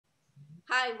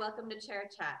Hi, welcome to Chair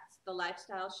Chats, the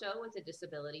lifestyle show with a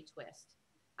disability twist.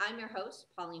 I'm your host,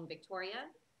 Pauline Victoria,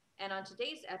 and on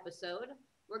today's episode,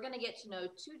 we're going to get to know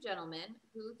two gentlemen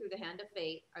who, through the hand of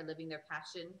fate, are living their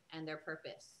passion and their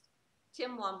purpose.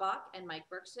 Tim Wambach and Mike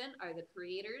Berkson are the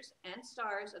creators and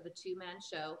stars of the two-man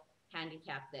show,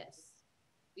 Handicap This.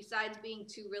 Besides being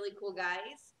two really cool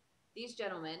guys, these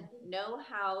gentlemen know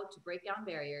how to break down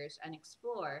barriers and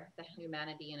explore the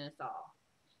humanity in us all.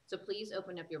 So please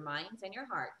open up your minds and your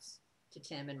hearts to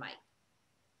Tim and Mike.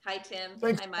 Hi, Tim.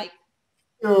 Thanks. Hi, Mike.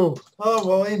 Hello,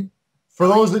 Pauline. For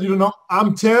those that you don't know,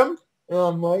 I'm Tim. And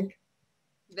I'm Mike.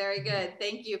 Very good.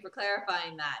 Thank you for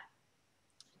clarifying that.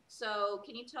 So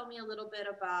can you tell me a little bit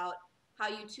about how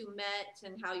you two met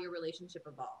and how your relationship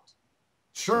evolved?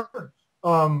 Sure.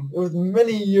 It was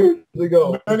many years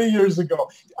ago.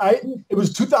 It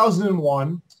was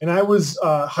 2001, and I was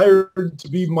hired to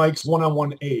be Mike's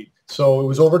one-on-one aide. So it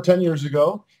was over 10 years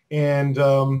ago, and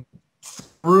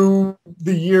through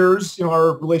the years,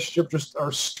 our relationship,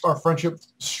 our friendship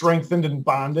strengthened and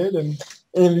bonded, and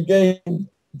it became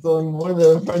more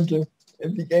than a friendship.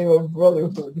 It became a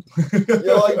brotherhood.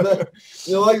 You like that?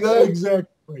 You like that? Exactly.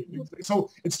 So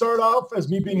it started off as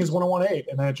me being his one-on-one aide,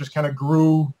 and then it just kind of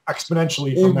grew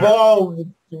exponentially from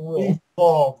there.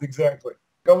 Evolved, exactly.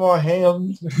 Come on,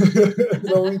 Hams.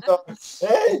 So we thought,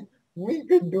 hey, we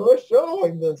could do a show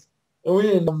like this. And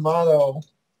we had a motto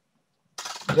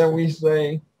that we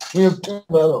say. We have two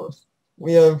mottos.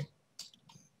 We have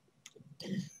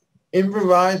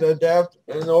improvise, adapt,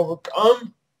 and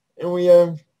overcome. And we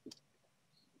have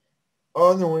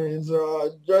other one is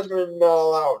judgment not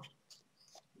allowed.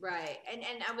 Right. And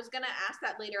I was going to ask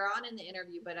that later on in the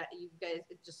interview, but you guys,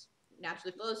 it just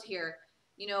naturally flows here.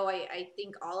 I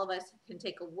think all of us can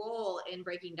take a role in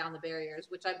breaking down the barriers,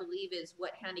 which I believe is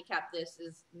what Handicap This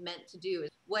is meant to do.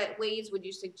 What ways would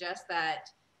you suggest that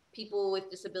people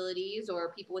with disabilities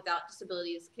or people without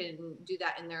disabilities can do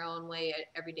that in their own way at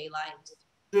everyday lives?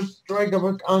 Just strike up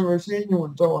a conversation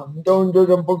with someone. Don't judge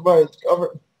a book by its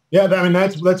cover. Yeah, I mean,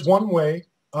 that's one way.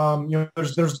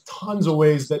 There's tons of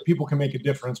ways that people can make a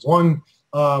difference. One,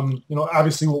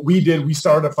 obviously what we did, we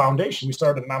started a foundation. We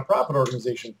started a nonprofit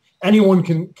organization. Anyone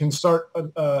can start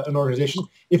an organization.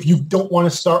 If you don't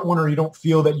want to start one or you don't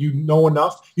feel that you know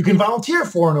enough, you can volunteer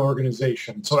for an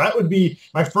organization. So that would be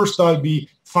my first thought would be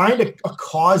find a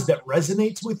cause that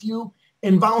resonates with you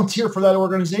and volunteer for that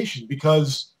organization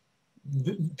because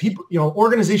people,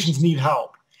 organizations need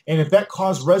help. And if that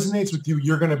cause resonates with you,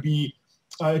 you're going to be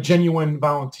a genuine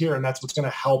volunteer, and that's what's going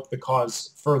to help the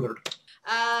cause further.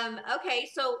 Okay,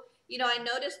 so I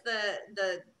noticed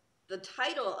the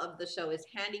title of the show is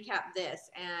Handicap This,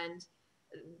 and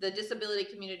the disability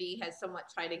community has somewhat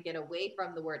tried to get away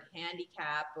from the word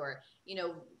handicap, or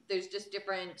there's just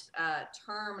different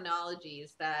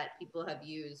terminologies that people have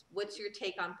used. What's your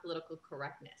take on political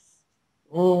correctness?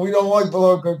 Well, we don't like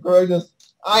political correctness.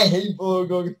 I hate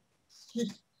political.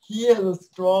 He has a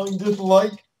strong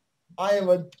dislike. I have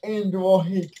a tangible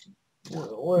hate.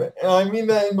 And I mean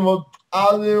that in the most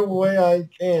positive way I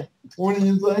can. What do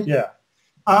you say? Yeah.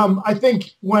 I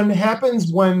think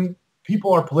when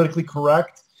people are politically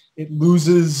correct, it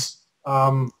loses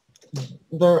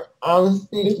their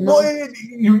honesty. Well,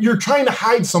 you're trying to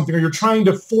hide something or you're trying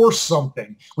to force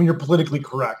something when you're politically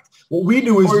correct. What we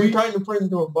do is you're trying to put it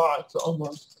into a box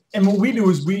almost. And what we do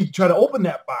is we try to open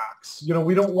that box.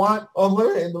 We don't want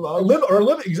eliminate the box.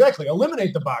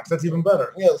 Eliminate the box. That's even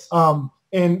better. Yes.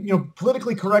 And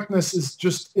politically correctness is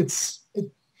just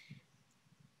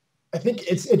I think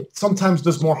it sometimes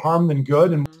does more harm than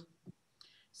good. And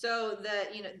so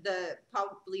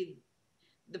probably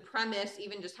the premise,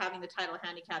 even just having the title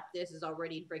Handicap This, is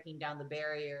already breaking down the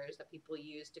barriers that people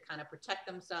use to kind of protect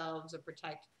themselves or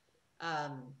protect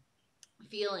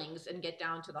feelings and get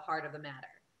down to the heart of the matter.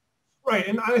 Right,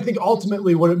 and I think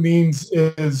ultimately what it means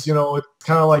is, it's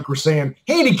kind of like we're saying,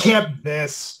 handicap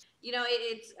this.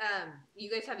 It's you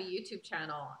guys have a YouTube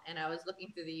channel, and I was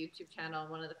looking through the YouTube channel,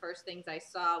 and one of the first things I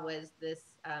saw was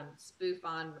this spoof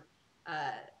on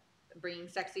bringing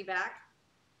sexy back.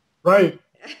 Right.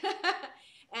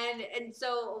 And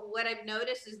so what I've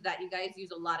noticed is that you guys use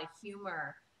a lot of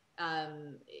humor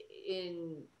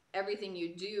in everything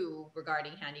you do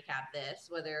regarding Handicap This,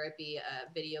 whether it be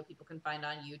a video people can find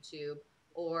on YouTube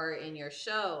or in your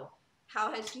show.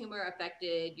 How has humor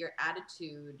affected your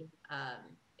attitude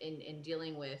in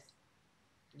dealing with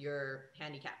your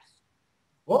handicaps?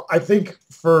 Well, I think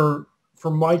for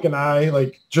Mike and I,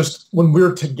 like just when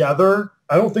we're together,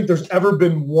 I don't think there's ever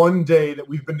been one day that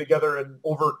we've been together in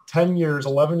over 10 years,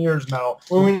 11 years now.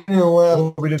 When we didn't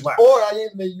laugh. We didn't laugh. Or I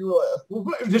didn't make you laugh.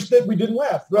 Well, just that we didn't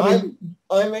laugh.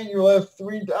 I made you laugh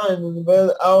 3 times in about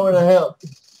an hour and a half.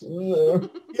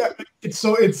 Yeah,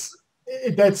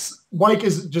 that's Mike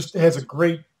has a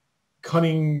great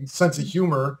cunning sense of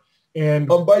humor and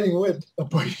a biting wit.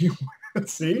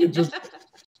 See,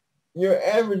 your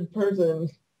average person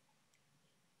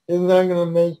is not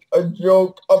gonna make a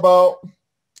joke about.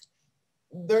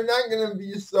 They're not gonna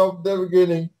be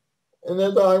self-deprecating, and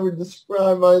that's how I would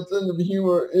describe my sense of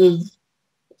humor is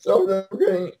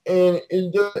self-deprecating, and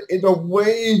it's a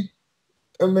way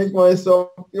to make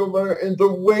myself feel better. It's a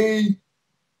way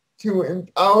to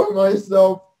empower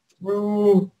myself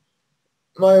through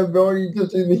my ability to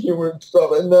see the humor and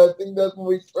stuff, and I think that's what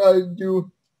we try to do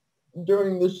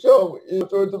during the show.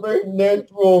 So it's a very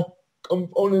natural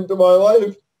component to my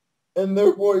life, and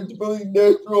therefore it's really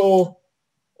natural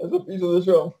as a piece of the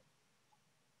show.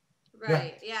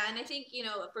 Right. Yeah. And I think,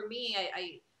 for me,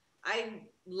 I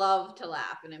love to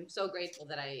laugh, and I'm so grateful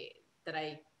that I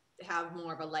have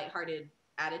more of a lighthearted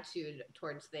attitude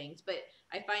towards things. But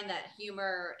I find that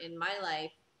humor in my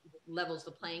life levels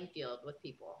the playing field with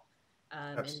people.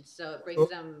 And so it brings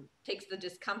takes the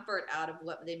discomfort out of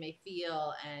what they may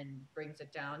feel and brings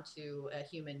it down to a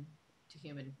human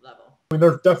level. I mean,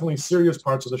 there are definitely serious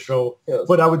parts of the show, yes,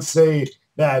 but I would say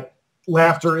that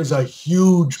laughter is a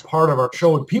huge part of our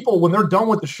show. And people, when they're done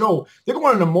with the show, they go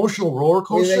on an emotional roller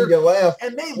coaster, and they laugh,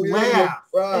 and they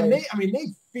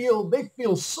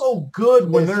feel so good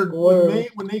when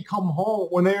they come home,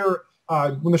 when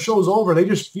the show's over. They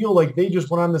just feel like they just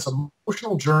went on this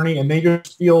emotional journey, and they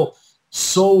just feel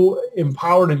so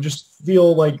empowered and just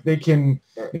feel like they can,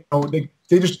 they're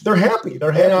happy.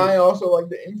 They're happy. And I also like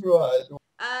to improvise.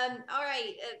 All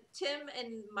right, Tim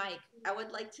and Mike, I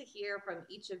would like to hear from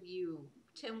each of you.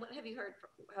 Tim, what have you heard?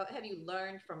 How have you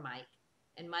learned from Mike?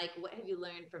 And Mike, what have you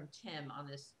learned from Tim on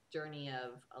this journey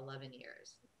of 11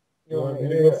 years? You want me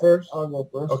to go first? I'll go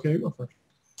first. Okay, you go first.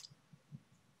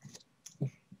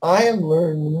 I have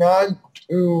learned not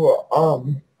to,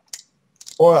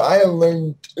 I have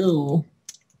learned to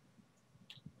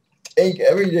take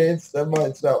every day step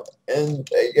by step and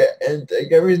take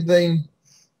everything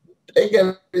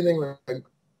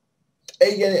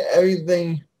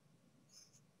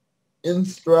in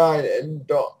stride,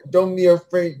 and don't be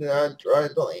afraid to not try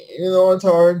something, even though it's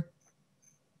hard,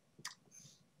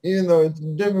 even though it's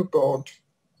difficult.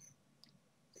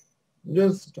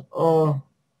 Just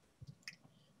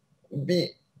be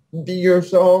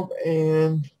yourself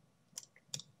and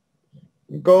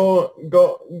go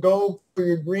for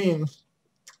your dreams,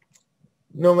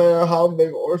 no matter how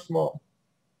big or small.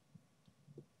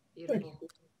 Beautiful.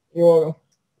 You're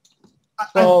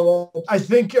welcome. I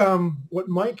think what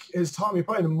Mike has taught me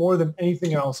probably more than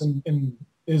anything else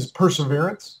is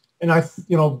perseverance. And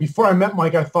before I met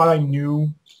Mike, I thought I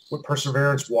knew what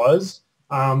perseverance was,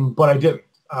 but I didn't.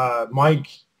 Mike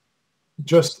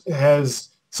just has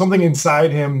something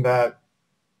inside him that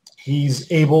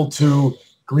he's able to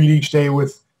greet each day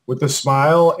with a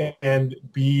smile and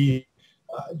be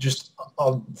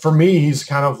for me, he's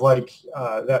kind of like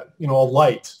that, a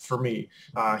light for me.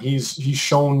 He's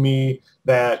shown me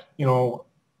that,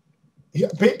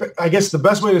 I guess the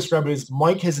best way to describe it is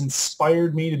Mike has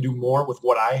inspired me to do more with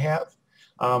what I have.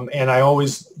 And I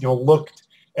always, looked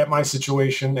at my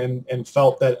situation and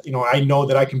felt that, I know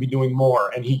that I can be doing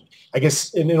more. And he, I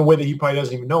guess in a way that he probably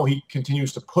doesn't even know, he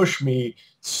continues to push me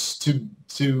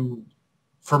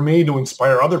for me to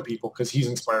inspire other people because he's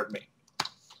inspired me.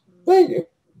 Thank you.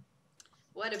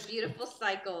 What a beautiful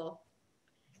cycle.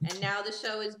 And now the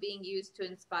show is being used to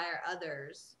inspire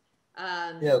others.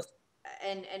 Yes.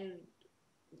 And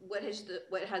what has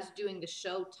doing the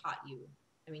show taught you?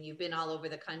 I mean, you've been all over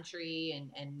the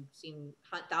country and seen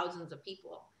thousands of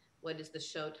people. What has the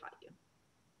show taught you?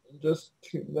 Just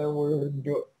that we're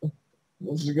doing,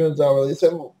 this is going to sound really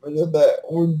simple, but just that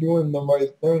we're doing the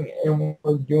right thing, and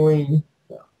we're doing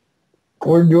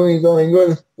something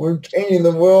good. We're changing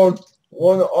the world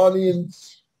one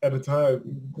audience at a time,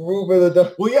 group at a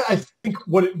time. Well, yeah, I think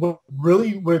what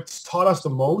it's taught us the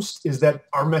most is that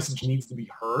our message needs to be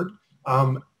heard.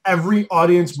 Every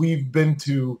audience we've been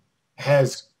to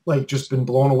has just been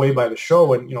blown away by the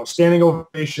show, and standing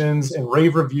ovations and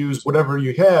rave reviews, whatever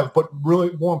you have. But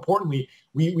really, more importantly,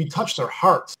 we touched their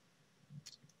hearts.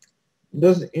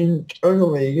 Just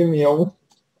internally, give me a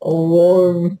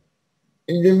warm,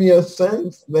 and give me a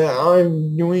sense that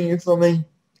I'm doing something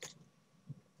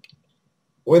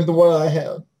with what I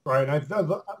have. Right.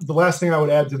 The last thing I would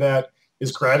add to that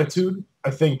is gratitude. I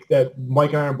think that Mike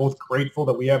and I are both grateful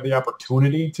that we have the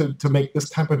opportunity to make this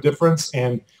type of difference,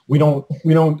 and we don't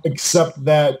accept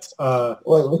that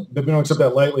lightly. We don't accept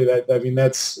that lightly.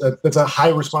 That's a high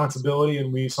responsibility,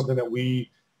 and something that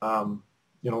we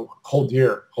hold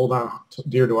dear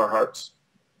to our hearts.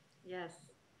 Yes.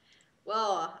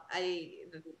 Well,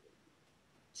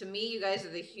 to me, you guys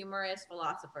are the humorous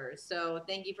philosophers. So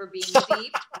thank you for being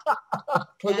deep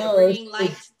and bringing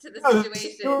light to the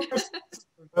situation.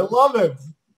 I love it.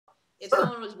 If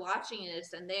someone was watching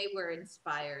this and they were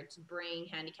inspired to bring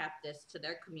Handicapness to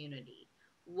their community,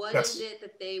 what is it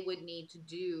that they would need to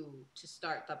do to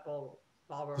start the ball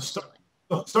rolling? Start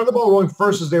the ball rolling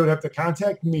first is they would have to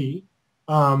contact me,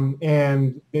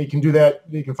 and they can do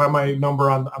that. They can find my number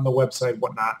on the website,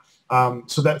 whatnot.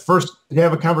 So that first, they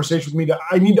have a conversation with me.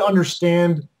 I need to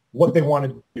understand what they want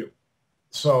to do.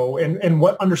 So, and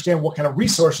understand what kind of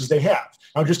resources they have.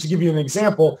 Now, just to give you an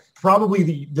example, probably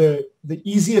the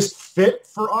easiest fit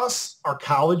for us are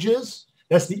colleges.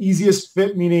 That's the easiest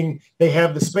fit, meaning they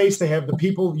have the space, they have the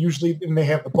people usually, and they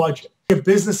have the budget. We have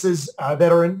businesses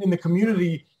that are in the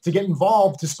community to get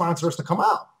involved to sponsor us to come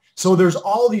out. So there's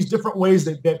all these different ways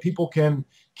that people can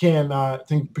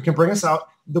bring us out.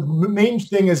 The main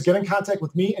thing is get in contact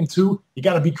with me, and two, you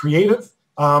got to be creative.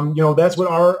 That's what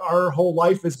our whole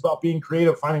life is about, being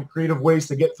creative, finding creative ways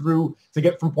to get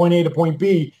from point A to point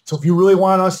B. So if you really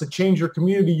want us to change your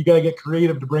community, you got to get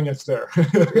creative to bring us there.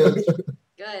 Good.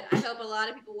 I hope a lot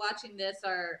of people watching this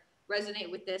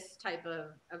resonate with this type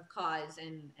of cause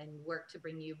and work to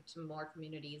bring you to more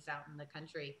communities out in the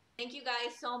country. Thank you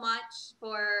guys so much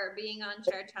for being on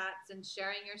Chair Chats and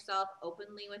sharing yourself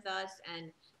openly with us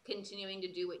and continuing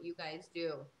to do what you guys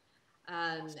do.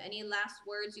 Any last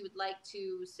words you would like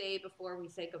to say before we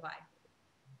say goodbye?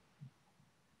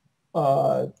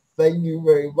 Thank you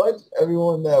very much,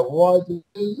 everyone that watches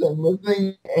and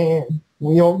listening, and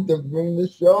we hope to bring the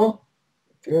show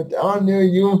to down near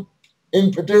you,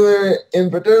 in particular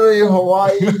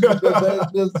Hawaii, because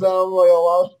that just sounds like a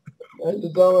lot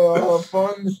of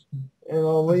fun, and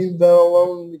I'll leave that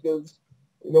alone because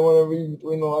we don't want to read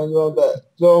between the lines about that.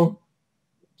 So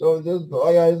just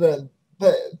like I said,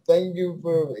 thank you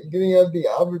for giving us the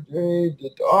opportunity to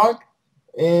talk,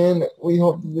 and we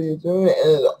hope to see you soon. And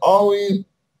as always,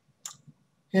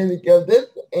 handicap this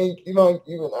and keep on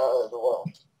keeping on as well.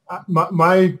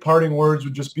 My parting words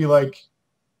would just be like,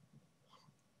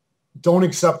 don't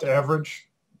accept average.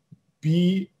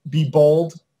 Be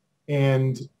bold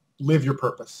and live your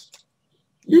purpose.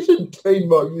 You should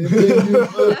trademark these things.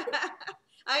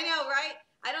 I know, right?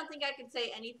 I don't think I could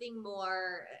say anything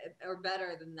more or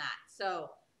better than that.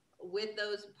 So with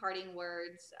those parting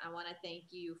words, I want to thank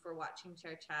you for watching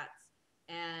Chair Chats.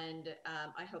 And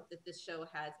I hope that this show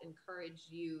has encouraged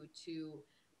you to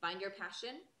find your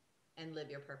passion and live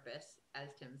your purpose, as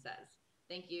Tim says.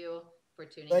 Thank you for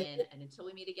tuning in. And until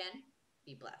we meet again,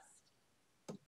 be blessed.